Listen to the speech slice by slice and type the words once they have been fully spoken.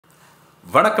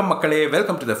Vanakkam Makkale,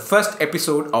 welcome to the first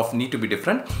episode of Need to Be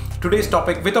Different. Today's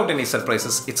topic, without any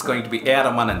surprises, it's going to be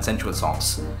Rahman and Sensual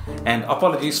songs. And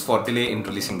apologies for delay in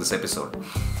releasing this episode.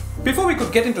 Before we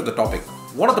could get into the topic,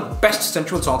 what are the best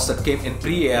sensual songs that came in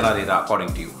pre-arr era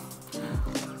according to you?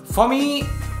 For me,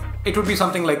 it would be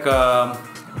something like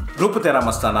Rupa Tera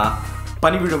Mastana,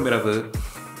 Panividum Miravu,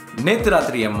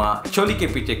 Netratri Amma, Choli Ke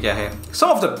Piche Kya Hai.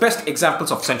 Some of the best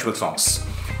examples of sensual songs.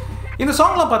 In the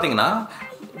song la pathina,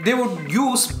 they would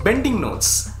use bending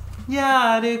notes.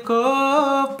 Yaare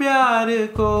ko,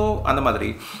 pyare ko, and the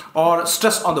madri. Or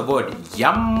stress on the word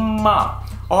yamma.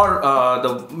 Or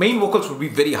the main vocals would be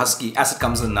very husky as it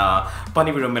comes in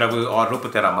Panividum Miravu or Rupa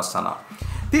Tera Mastana.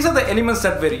 These are the elements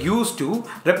that were used to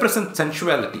represent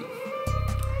sensuality.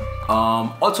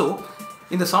 Also,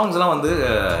 in the songs,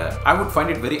 I would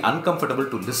find it very uncomfortable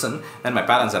to listen when my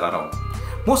parents are around.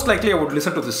 Most likely, I would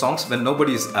listen to the songs when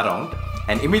nobody is around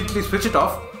and immediately switch it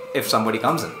off if somebody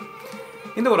comes in.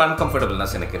 In the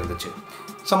uncomfortableness,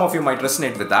 some of you might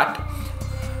resonate with that.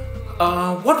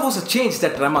 What was the change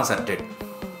that Rahman sir did?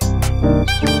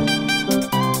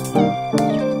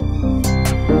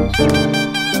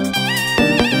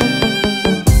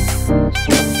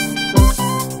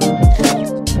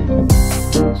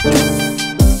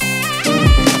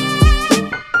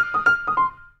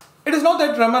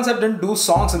 Rahman sir didn't do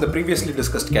songs in the previously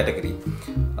discussed category.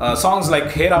 Songs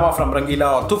like Hey Rama from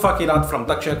Rangila or Tufa Ki Raat from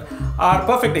Takshak are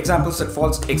perfect examples that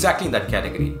falls exactly in that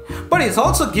category. But he's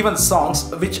also given songs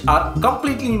which are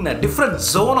completely in a different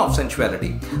zone of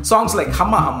sensuality. Songs like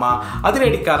Hamma Hamma,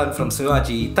 Adiredi Karan from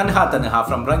Sivaji, Tanha Tanha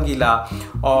from Rangila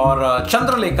or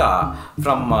Chandralekha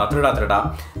from Trida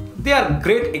Trida. They are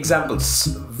great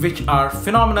examples which are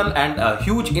phenomenal and a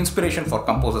huge inspiration for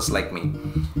composers like me.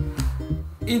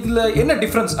 What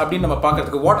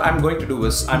I'm going to do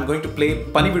is I'm going to play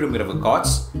Panividum Miravu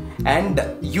chords and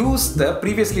use the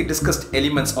previously discussed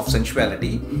elements of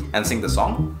sensuality and sing the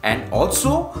song, and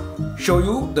also show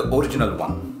you the original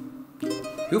one.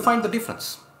 You find the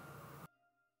difference.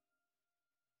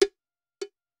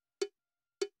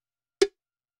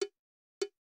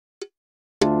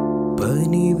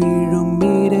 Panividum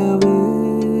Miravu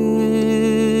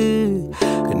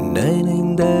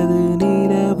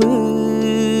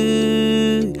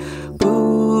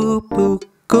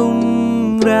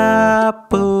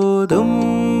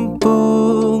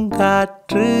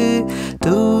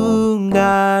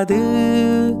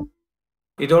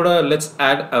Idoda, let's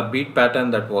add a beat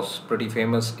pattern that was pretty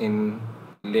famous in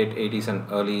late 80s and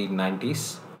early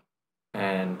 90s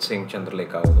and sing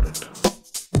Chandralekha over it.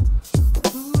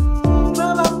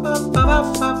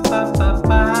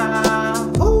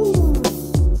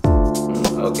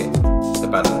 Okay, the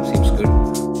pattern seems good.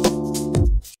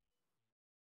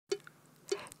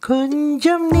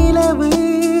 Konjam nilavu,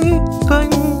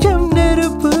 konjam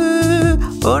neruppu,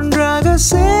 onraga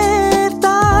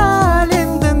serthal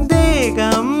endan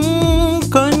degam,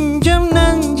 konjam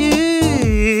nanju,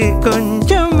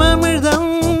 konjam amirtham,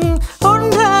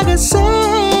 onraga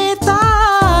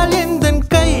serthal endan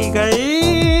kaigal.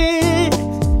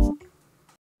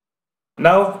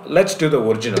 Now let's do the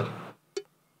original.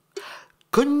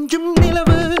 Konjam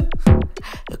nilavu,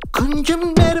 konjam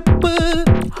neruppu,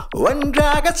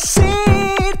 onraga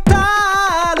serthal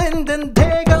endan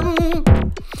degam,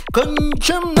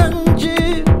 konjam nanju,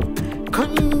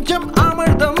 konjam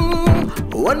amirtham,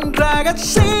 onraga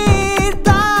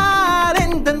serthal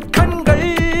endan kangal.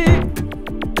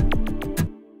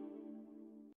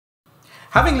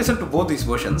 Having listened to both these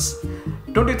versions,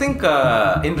 don't you think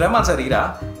in Rahman sir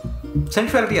era,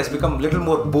 sensuality has become a little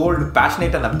more bold,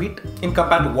 passionate and upbeat in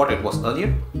compared to what it was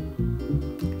earlier?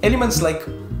 Elements like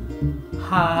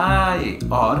hi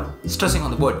or stressing on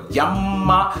the word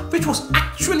yamma, which was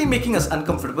actually making us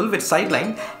uncomfortable, were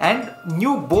sidelined and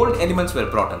new bold elements were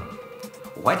brought in.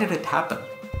 Why did it happen?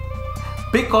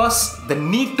 Because the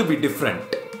need to be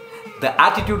different, the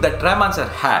attitude that Rahman sir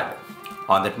had.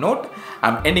 On that note,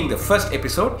 I'm ending the first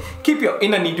episode. Keep your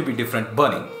inner need to be different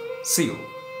burning. See you.